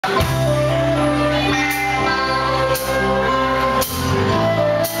Don't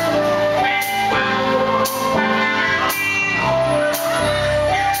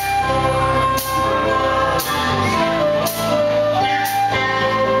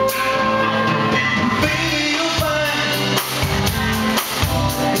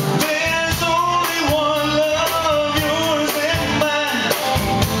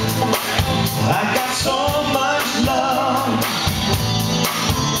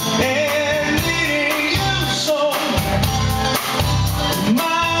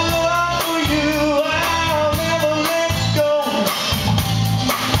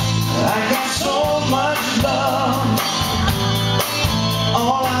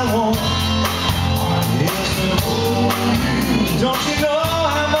you know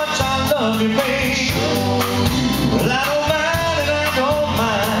how much I love you, babe? Well, I don't mind and I don't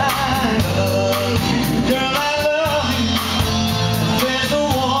mind. Girl, I love you. There's no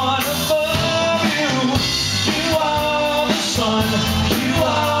one above you. You are the sun, you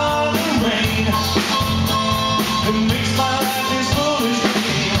are the rain. It makes my life this foolish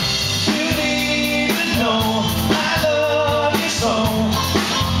dream. You need to know I love you so.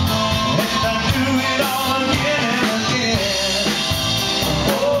 And I do it all again and again.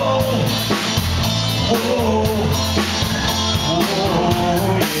 Oh,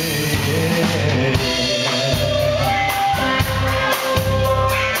 yeah.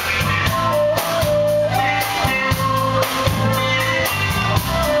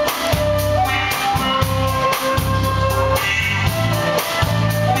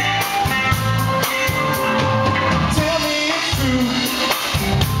 Tell me it's true.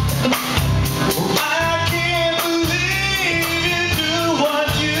 I can't believe you do what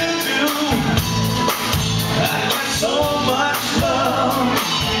you do. I got so much love,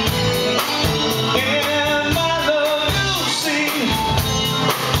 and my love you'll see.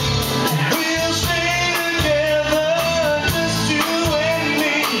 We'll stay together, just you and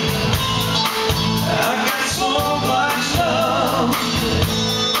me. I got so much love,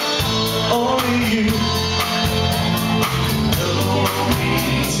 only you.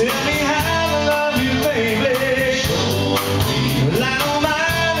 Tell me how to love you, baby. Well, I don't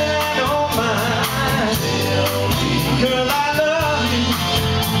mind and I don't mind. Girl, I love you,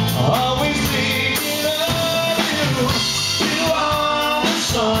 always thinking of you. You are the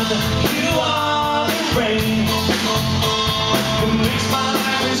sun, you are the rain. It makes my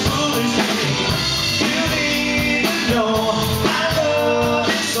life as foolish to me. You need to know I love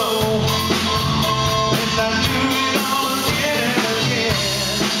you so. And I do it all again and again.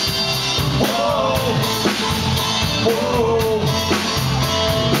 Whoa, whoa.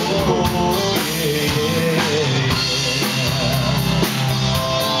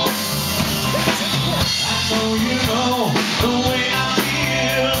 So you know the way I'm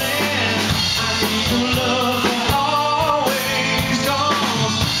feeling. I need your love that always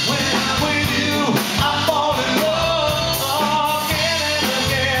comes. When I'm with you, I fall in love again and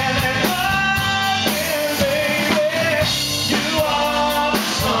again and again, baby. You are the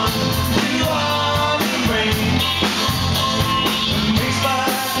sun, you are the rain. It makes my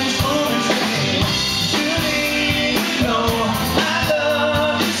life this foolish thing. You need to know I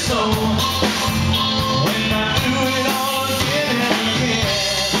love you so.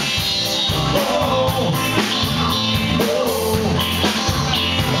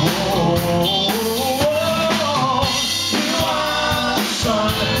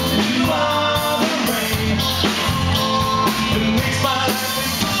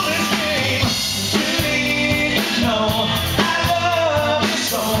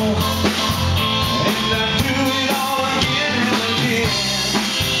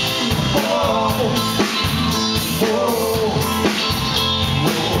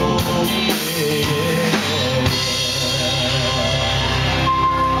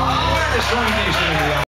 Duane Neese in the